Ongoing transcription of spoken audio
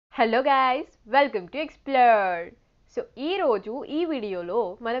Hello guys, welcome to explore. So ఈరోజు ఈ వీడియోలో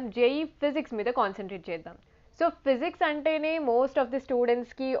మనం జేఈ ఫిజిక్స్ మీద కాన్సన్ట్రేట్ చేద్దాం. సో ఫిజిక్స్ అంటేనే మోస్ట్ ఆఫ్ ది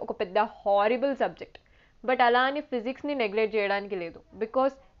స్టూడెంట్స్కి ఒక పెద్ద హారిబుల్ సబ్జెక్ట్. బట్ అలా అని ఫిజిక్స్ని నెగ్లెక్ట్ చేయడానికి లేదు.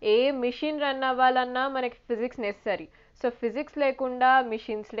 బికాస్ ఏ మిషన్ రన్ అవ్వాలన్నా మనకి ఫిజిక్స్ నెసరీ. సో ఫిజిక్స్ లేకుండా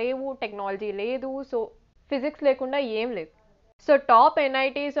మిషన్స్ లేవు, టెక్నాలజీ లేదు, సో ఫిజిక్స్ లేకుండా ఏం లేదు. సో టాప్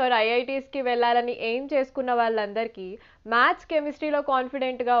ఎన్ఐటీస్ ఆర్ ఐఐటీస్కి వెళ్ళాలని ఎయిమ్ చేసుకున్న వాళ్ళందరికీ మ్యాథ్స్ కెమిస్ట్రీలో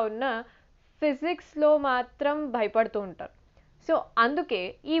కాన్ఫిడెంట్గా ఉన్న ఫిజిక్స్లో మాత్రం భయపడుతూ ఉంటారు. సో అందుకే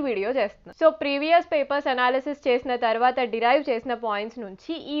ఈ వీడియో చేస్తున్నాను. సో ప్రీవియస్ పేపర్స్ అనాలిసిస్ చేసిన తర్వాత డిరైవ్ చేసిన పాయింట్స్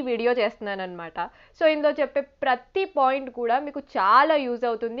నుంచి ఈ వీడియో చేస్తున్నాను అనమాట. సో ఇందులో చెప్పే ప్రతి పాయింట్ కూడా మీకు చాలా యూజ్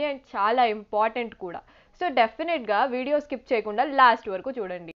అవుతుంది అండ్ చాలా ఇంపార్టెంట్ కూడా. సో డెఫినెట్గా వీడియో స్కిప్ చేయకుండా లాస్ట్ వరకు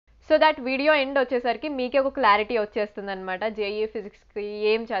చూడండి. సో దట్ వీడియో ఎండ్ వచ్చేసరికి మీకే ఒక క్లారిటీ వచ్చేస్తుంది అనమాట, జేఈ ఫిజిక్స్కి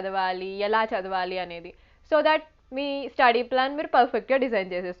ఏం చదవాలి, ఎలా చదవాలి అనేది. So that me study plan మీరు పర్ఫెక్ట్గా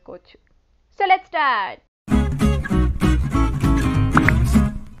డిజైన్ చేసేసుకోవచ్చు. So let's start.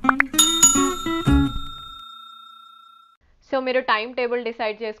 సో మీరు టైం టేబుల్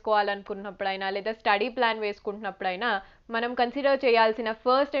డిసైడ్ చేసుకోవాలనుకున్నప్పుడైనా లేదా స్టడీ ప్లాన్ వేసుకుంటున్నప్పుడైనా మనం కన్సిడర్ చేయాల్సిన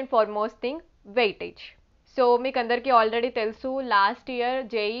first and foremost thing weightage. So మీకు అందరికీ ఆల్రెడీ తెలుసు, last year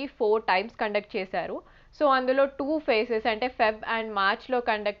JEE 4 times conduct చేశారు. సో అందులో 2 phases అంటే ఫెబ్ అండ్ మార్చ్లో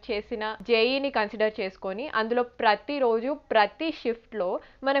కండక్ట్ చేసిన జేఈని కన్సిడర్ చేసుకొని అందులో ప్రతిరోజు ప్రతి షిఫ్ట్లో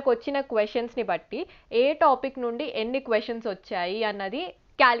మనకు వచ్చిన క్వశ్చన్స్ని బట్టి ఏ టాపిక్ నుండి ఎన్ని క్వశ్చన్స్ వచ్చాయి అన్నది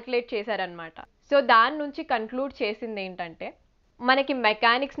క్యాలిక్యులేట్ చేశారనమాట. సో దాని నుంచి కన్క్లూడ్ చేసింది ఏంటంటే మనకి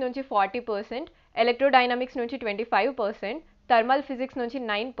మెకానిక్స్ నుంచి 40%, ఎలక్ట్రోడైనమిక్స్ నుంచి 25%, థర్మల్ ఫిజిక్స్ నుంచి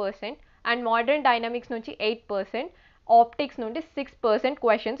 9% అండ్ మోడర్న్ డైనమిక్స్ నుంచి 8%, ఆప్టిక్స్ నుండి 6%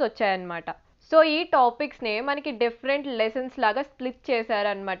 క్వశ్చన్స్ వచ్చాయన్నమాట. సో ఈ టాపిక్స్నే మనకి డిఫరెంట్ లెసన్స్ లాగా స్ప్లిట్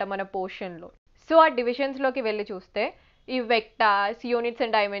చేశారనమాట మన పోర్షన్లో. సో ఆ డివిజన్స్లోకి వెళ్ళి చూస్తే ఈ vectors, units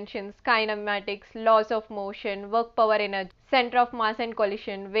and dimensions, kinematics, loss of motion, work power energy, centre of mass and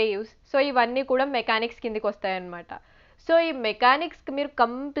collision, waves, so ఇవన్నీ కూడా మెకానిక్స్ కిందికి వస్తాయన్నమాట. సో ఈ మెకానిక్స్కి మీరు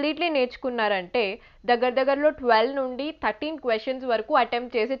కంప్లీట్లీ నేర్చుకున్నారంటే దగ్గరలో 12 నుండి 13 క్వశ్చన్స్ వరకు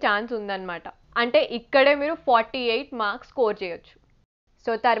అటెంప్ట్ చేసే ఛాన్స్ ఉందన్నమాట. అంటే ఇక్కడే మీరు 48 మార్క్స్ స్కోర్ చేయొచ్చు.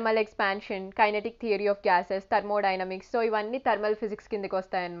 So thermal expansion, kinetic theory of gases, thermodynamics, so ఇవన్నీ థర్మల్ ఫిజిక్స్ కిందికి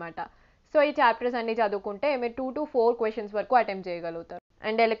వస్తాయన్నమాట. సో ఈ చాప్టర్స్ అన్ని చదువుకుంటే మీరు 2 to 4 క్వశ్చన్స్ వరకు అటెంప్ట్ చేయగలుగుతారు.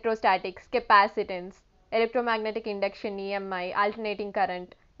 And electrostatics, capacitance, electromagnetic induction, EMI, alternating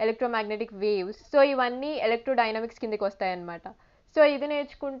current, electromagnetic waves, so ఇవన్నీ ఎలక్ట్రోడైనమిక్స్ కిందికి వస్తాయన్నమాట. సో ఇది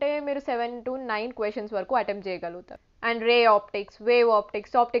నేర్చుకుంటే మీరు 7 to 9 క్వశ్చన్స్ వరకు అటెంప్ట్ చేయగలుగుతారు. And ray optics, wave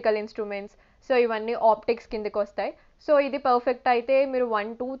optics, optical instruments, so ఇవన్నీ ఆప్టిక్స్ కిందికి వస్తాయి. సో ఇది పర్ఫెక్ట్ అయితే మీరు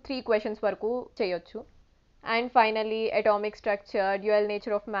 1 to 3 క్వశ్చన్స్ వరకు చేయొచ్చు. And finally atomic structure, dual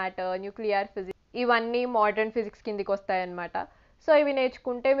nature of matter, nuclear physics, ఇవన్నీ మోడర్న్ ఫిజిక్స్ కిందికి వస్తాయన్నమాట. సో ఇవి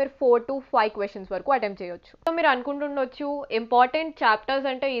నేర్చుకుంటే మీరు 4 to 5 క్వశ్చన్స్ వరకు అటెంప్ట్ చేయొచ్చు. సో మీరు అనుకుంటుండొచ్చు ఇంపార్టెంట్ చాప్టర్స్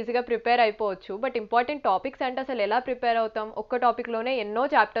అంటే ఈజీగా ప్రిపేర్ అయిపోవచ్చు, బట్ ఇంపార్టెంట్ టాపిక్స్ అంటే అసలు ఎలా ప్రిపేర్ అవుతాం, ఒక్క టాపిక్లోనే ఎన్నో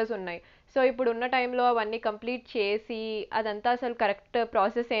చాప్టర్స్ ఉన్నాయి. సో ఇప్పుడు ఉన్న టైంలో అవన్నీ కంప్లీట్ చేసి అదంతా అసలు కరెక్ట్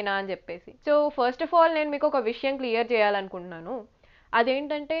ప్రాసెస్ ఏనా అని చెప్పేసి. సో ఫస్ట్ ఆఫ్ ఆల్ నేను మీకు ఒక విషయం క్లియర్ చేయాలనుకుంటున్నాను.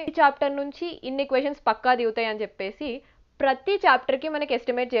 అదేంటంటే ఈ చాప్టర్ నుంచి ఇన్ని క్వశ్చన్స్ పక్కా దిగుతాయి అని చెప్పేసి ప్రతి చాప్టర్కి మనకి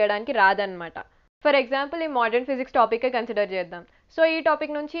ఎస్టిమేట్ చేయడానికి రాదనమాట. ఫర్ ఎగ్జాంపుల్ ఈ మోడర్న్ ఫిజిక్స్ టాపికే కన్సిడర్ చేద్దాం. సో ఈ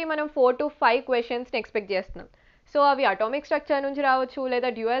టాపిక్ నుంచి మనం 4 to 5 క్వశ్చన్స్ని ఎక్స్పెక్ట్ చేస్తున్నాం. సో అవి అటామిక్ స్ట్రక్చర్ నుంచి రావచ్చు, లేదా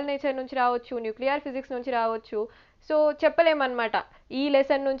డ్యూయల్ నేచర్ నుంచి రావచ్చు, న్యూక్లియర్ ఫిజిక్స్ నుంచి రావచ్చు. సో చెప్పలేమన్నమాట ఈ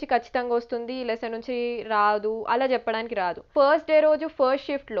లెసన్ నుంచి ఖచ్చితంగా వస్తుంది, ఈ లెసన్ నుంచి రాదు, అలా చెప్పడానికి రాదు. ఫస్ట్ డే రోజు ఫస్ట్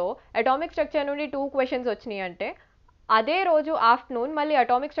షిఫ్ట్లో అటామిక్ స్ట్రక్చర్ నుండి 2 క్వశ్చన్స్ వచ్చినాయి అంటే అదే రోజు ఆఫ్టర్నూన్ మళ్ళీ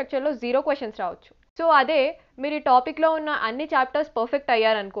అటామిక్ స్ట్రక్చర్లో 0 క్వశ్చన్స్ రావచ్చు. సో అదే మీరు ఈ టాపిక్లో ఉన్న అన్ని chapters perfect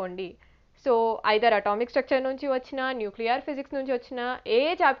అయ్యారనుకోండి, so either atomic structure నుంచి వచ్చినా, న్యూక్లియర్ ఫిజిక్స్ నుంచి వచ్చినా, ఏ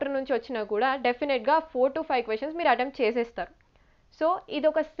చాప్టర్ నుంచి వచ్చినా కూడా డెఫినెట్గా 4 to 5 క్వశ్చన్స్ మీరు అటెంప్ట్ చేసేస్తారు. సో ఇది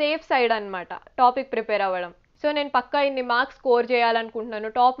ఒక సేఫ్ సైడ్ అనమాట టాపిక్ ప్రిపేర్ అవ్వడం. సో నేను పక్కా ఇన్ని మార్క్స్ స్కోర్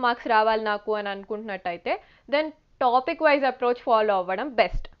చేయాలనుకుంటున్నాను, టాప్ మార్క్స్ రావాలి నాకు అని అనుకుంటున్నట్టయితే then topic wise approach follow అవ్వడం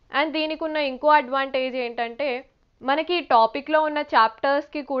బెస్ట్. అండ్ దీనికి ఉన్న ఇంకో అడ్వాంటేజ్ ఏంటంటే మనకి ఈ టాపిక్లో ఉన్న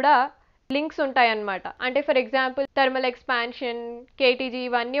చాప్టర్స్కి కూడా లింక్స్ ఉంటాయన్నమాట. అంటే ఫర్ ఎగ్జాంపుల్ థర్మల్ ఎక్స్పాన్షన్, కేటీజీ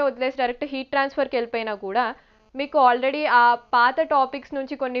ఇవన్నీ వదిలేసి డైరెక్ట్ హీట్ ట్రాన్స్ఫర్కి వెళ్ళిపోయినా కూడా మీకు ఆల్రెడీ ఆ పాత టాపిక్స్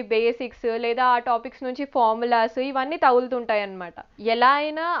నుంచి కొన్ని బేసిక్స్ లేదా ఆ టాపిక్స్ నుంచి ఫార్ములాస్ ఇవన్నీ తగులుతుంటాయి అన్నమాట. ఎలా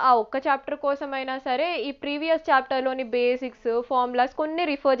అయినా ఆ ఒక్క చాప్టర్ కోసం అయినా సరే ఈ ప్రీవియస్ చాప్టర్లోని బేసిక్స్, ఫార్ములాస్ కొన్ని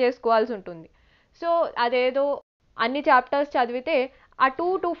రిఫర్ చేసుకోవాల్సి ఉంటుంది. సో అదేదో అన్ని చాప్టర్స్ చదివితే ఆ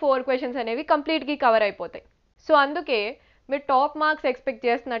 2 to 4 క్వశ్చన్స్ అనేవి కంప్లీట్గా కవర్ అయిపోతాయి. సో అందుకే మీరు టాప్ మార్క్స్ ఎక్స్పెక్ట్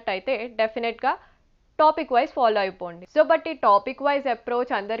చేస్తున్నట్టయితే డెఫినెట్గా టాపిక్ వైజ్ ఫాలో అయిపోండి. సో బట్ ఈ టాపిక్ వైజ్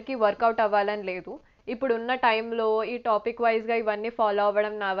అప్రోచ్ అందరికీ వర్కౌట్ అవ్వాలని లేదు. ఇప్పుడున్న టైంలో ఈ టాపిక్ వైజ్గా ఇవన్నీ ఫాలో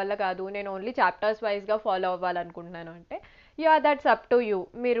అవ్వడం నా వల్ల కాదు, నేను ఓన్లీ చాప్టర్స్ వైజ్గా ఫాలో అవ్వాలనుకుంటున్నాను అంటే దట్స్ అప్ టు యూ.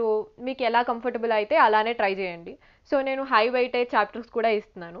 మీకు ఎలా కంఫర్టబుల్ అయితే అలానే ట్రై చేయండి. సో నేను హై వెయిటేజ్ చాప్టర్స్ కూడా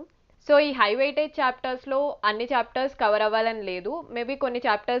ఇస్తున్నాను. సో ఈ హై వెయిటేజ్ చాప్టర్స్లో అన్ని చాప్టర్స్ కవర్ అవ్వాలని లేదు, మేబీ కొన్ని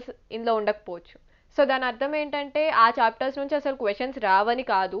చాప్టర్స్ ఇందులో ఉండకపోవచ్చు. సో దాని అర్థం ఏంటంటే ఆ చాప్టర్స్ నుంచి అసలు క్వశ్చన్స్ రావని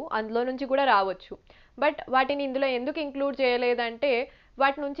కాదు, అందులో నుంచి కూడా రావచ్చు. బట్ వాటిని ఇందులో ఎందుకు ఇంక్లూడ్ చేయలేదంటే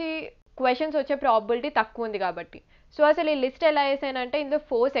వాటి నుంచి క్వశ్చన్స్ వచ్చే ప్రాబిలిటీ తక్కువ ఉంది కాబట్టి. సో అసలు ఈ లిస్ట్ ఎలా వేసానంటే ఇందులో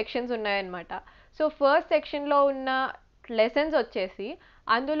 4 సెక్షన్స్ ఉన్నాయన్నమాట. సో ఫస్ట్ సెక్షన్లో ఉన్న లెసన్స్ వచ్చేసి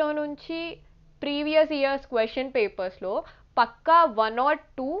అందులో నుంచి ప్రీవియస్ ఇయర్స్ క్వశ్చన్ పేపర్స్లో పక్కా 1 or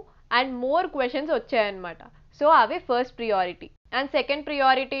 2 అండ్ మోర్ క్వశ్చన్స్ వచ్చాయన్నమాట. సో అవి first priority. And second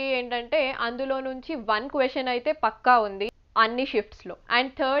priority ఏంటంటే అందులో నుంచి 1 క్వశ్చన్ అయితే పక్కా ఉంది అన్ని షిఫ్ట్స్లో.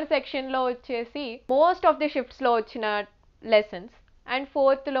 అండ్ థర్డ్ సెక్షన్లో వచ్చేసి మోస్ట్ ఆఫ్ ది షిఫ్ట్స్లో వచ్చిన లెసన్స్. అండ్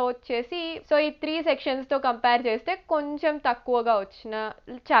ఫోర్త్లో వచ్చేసి సో ఈ 3 సెక్షన్స్తో కంపేర్ చేస్తే కొంచెం తక్కువగా వచ్చిన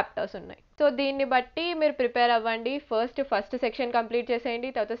చాప్టర్స్ ఉన్నాయి. సో దీన్ని బట్టి మీరు ప్రిపేర్ అవ్వండి. ఫస్ట్ సెక్షన్ కంప్లీట్ చేసేయండి,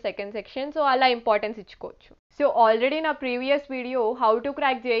 తర్వాత సెకండ్ సెక్షన్. సో అలా ఇంపార్టెన్స్ ఇచ్చుకోవచ్చు. సో ఆల్రెడీ నా previous video how to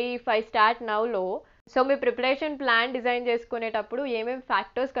crack JEE if I start nowలో so me preparation plan design చేసుకునేటప్పుడు ఏమేమి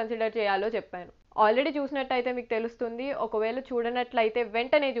ఫ్యాక్టర్స్ కన్సిడర్ చేయాలో చెప్పాను. ఆల్రెడీ చూసినట్టయితే మీకు తెలుస్తుంది, ఒకవేళ చూడనట్లయితే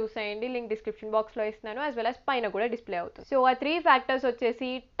వెంటనే చూసేయండి, లింక్ డిస్క్రిప్షన్ బాక్స్లో ఇస్తున్నాను, యాజ్ వెల్ యాజ్ పైన కూడా డిస్ప్లే అవుతుంది. సో ఆ 3 ఫ్యాక్టర్స్ వచ్చేసి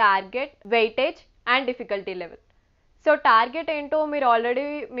target, weightage and difficulty level. So target ఏంటో మీరు ఆల్రెడీ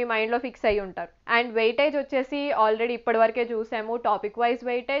మీ మైండ్లో ఫిక్స్ అయ్యి ఉంటారు. అండ్ వెయిటేజ్ వచ్చేసి ఆల్రెడీ ఇప్పటివరకే చూసాము, topic wise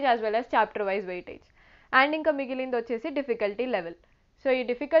weightage as well as chapter wise weightage. And ఇంకా మిగిలింది వచ్చేసి డిఫికల్టీ లెవెల్. సో ఈ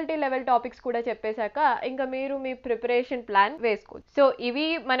డిఫికల్టీ లెవెల్ టాపిక్స్ కూడా చెప్పేశాక ఇంకా మీరు మీ ప్రిపరేషన్ ప్లాన్ వేసుకోవచ్చు. సో ఇవి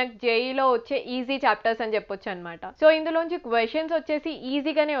మనకు JEEలో వచ్చే ఈజీ చాప్టర్స్ అని చెప్పొచ్చు అనమాట. సో ఇందులోంచి క్వశ్చన్స్ వచ్చేసి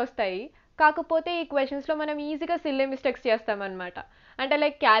ఈజీగానే వస్తాయి, కాకపోతే ఈ క్వశ్చన్స్లో మనం ఈజీగా సిల్లీ మిస్టేక్స్ చేస్తామన్నమాట. అంటే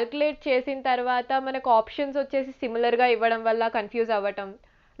లైక్ క్యాల్కులేట్ చేసిన తర్వాత మనకు ఆప్షన్స్ వచ్చేసి సిమిలర్గా ఇవ్వడం వల్ల కన్ఫ్యూజ్ అవ్వటం,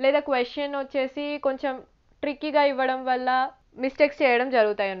 లేదా క్వశ్చన్ వచ్చేసి కొంచెం ట్రిక్కీగా ఇవ్వడం వల్ల మిస్టేక్స్ చేయడం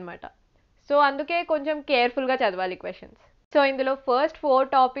జరుగుతాయి అన్నమాట. సో అందుకే కొంచెం కేర్ఫుల్గా చదవాలి క్వశ్చన్స్. సో ఇందులో ఫస్ట్ 4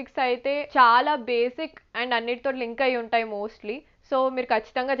 టాపిక్స్ అయితే చాలా బేసిక్ అండ్ అన్నిటితో లింక్ అయి ఉంటాయి మోస్ట్లీ. సో మీరు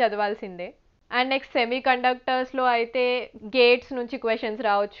ఖచ్చితంగా చదవాల్సిందే. అండ్ నెక్స్ట్ సెమీ కండక్టర్స్లో అయితే గేట్స్ నుంచి క్వశ్చన్స్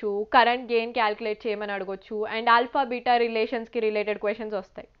రావచ్చు, కరెంట్ గెయిన్ క్యాల్కులేట్ చేయమని అడగొచ్చు, and alpha beta రిలేషన్స్కి related questions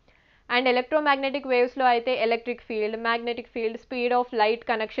వస్తాయి. అండ్ ఎలక్ట్రోమాగ్నెటిక్ వేవ్స్లో అయితే electric field, magnetic field, speed of light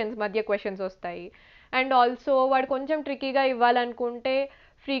connections మధ్య క్వశ్చన్స్ వస్తాయి. అండ్ ఆల్సో వాడు కొంచెం ట్రిక్కీగా ఇవ్వాలనుకుంటే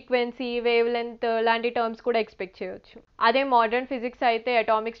ఫ్రీక్వెన్సీ, వేవ్ లెంత్ లాంటి టర్మ్స్ కూడా ఎక్స్పెక్ట్ చేయొచ్చు. అదే మోడర్న్ ఫిజిక్స్ అయితే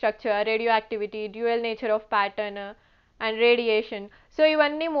atomic structure, radio activity, dual nature of pattern and radiation. So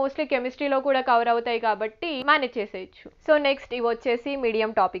ఇవన్నీ మోస్ట్లీ కెమిస్ట్రీలో కూడా కవర్ అవుతాయి కాబట్టి మేనేజ్ చేసేయచ్చు. సో నెక్స్ట్ ఇవి వచ్చేసి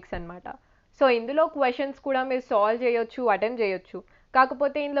మీడియం టాపిక్స్ అనమాట. సో ఇందులో క్వశ్చన్స్ కూడా మీరు సాల్వ్ చేయొచ్చు, అటెంప్ట్ చేయొచ్చు.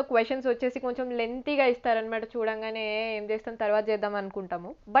 కాకపోతే ఇందులో క్వశ్చన్స్ వచ్చేసి కొంచెం లెంతీగా ఇస్తారనమాట. చూడంగానే ఏం చేస్తాం తర్వాత చేద్దాం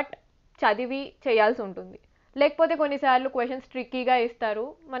అనుకుంటాము, బట్ చదివి చేయాల్సి ఉంటుంది. లేకపోతే కొన్నిసార్లు క్వశ్చన్స్ ట్రిక్కీగా ఇస్తారు,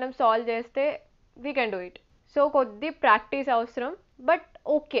 మనం సాల్వ్ చేస్తే we can do it. So కొద్ది ప్రాక్టీస్ అవసరం, బట్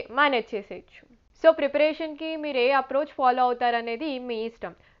ఓకే మేనేజ్ చేసేయచ్చు. సో ప్రిపరేషన్కి మీరు ఏ అప్రోచ్ ఫాలో అవుతారనేది మీ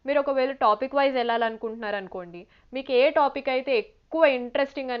ఇష్టం. మీరు ఒకవేళ టాపిక్ వైజ్ వెళ్ళాలనుకుంటున్నారు అనుకోండి, మీకు ఏ టాపిక్ అయితే ఎక్కువ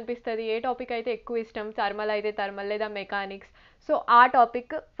ఇంట్రెస్టింగ్ అనిపిస్తుంది, ఏ టాపిక్ అయితే ఎక్కువ ఇష్టం, థర్మల్ అయితే థర్మల్ లేదా మెకానిక్స్, సో ఆ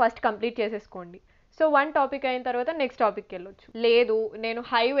టాపిక్ ఫస్ట్ కంప్లీట్ చేసేసుకోండి. సో 1 టాపిక్ అయిన తర్వాత నెక్స్ట్ టాపిక్కి వెళ్ళొచ్చు. లేదు నేను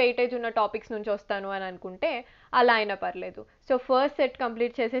హై వెయిటేజ్ ఉన్న టాపిక్స్ నుంచి వస్తాను అని అనుకుంటే అలా అయినా పర్లేదు. సో ఫస్ట్ సెట్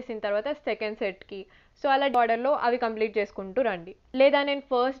కంప్లీట్ చేసేసిన తర్వాత సెకండ్ సెట్కి, సో అలా ఆర్డర్లో అవి కంప్లీట్ చేసుకుంటూ రండి. లేదా నేను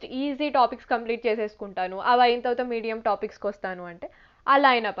ఫస్ట్ ఈజీ టాపిక్స్ కంప్లీట్ చేసేసుకుంటాను, అవి అయిన తర్వాత మీడియం టాపిక్స్కి వస్తాను అంటే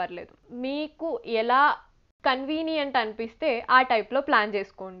అలా అయినా పర్లేదు. మీకు ఎలా కన్వీనియంట్ అనిపిస్తే ఆ టైప్లో ప్లాన్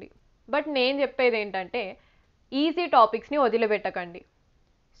చేసుకోండి. బట్ నేను చెప్పేది ఏంటంటే ఈజీ టాపిక్స్ని వదిలిపెట్టకండి.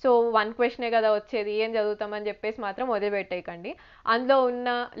 సో 1 క్వశ్చనే కదా వచ్చేది, ఏం చదువుతామని చెప్పేసి మాత్రం వదిలిపెట్టేయకండి. అందులో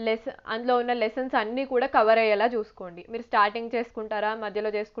ఉన్న లెసన్స్ అన్నీ కూడా కవర్ అయ్యేలా చూసుకోండి. మీరు స్టార్టింగ్ చేసుకుంటారా,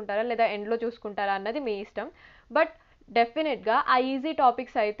 మధ్యలో చేసుకుంటారా, లేదా ఎండ్లో చూసుకుంటారా అన్నది మీ ఇష్టం. బట్ డెఫినెట్గా ఆ ఈజీ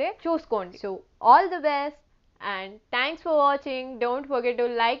టాపిక్స్ అయితే చూసుకోండి. So all the best and thanks for watching. Don't forget to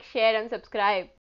like, share and subscribe.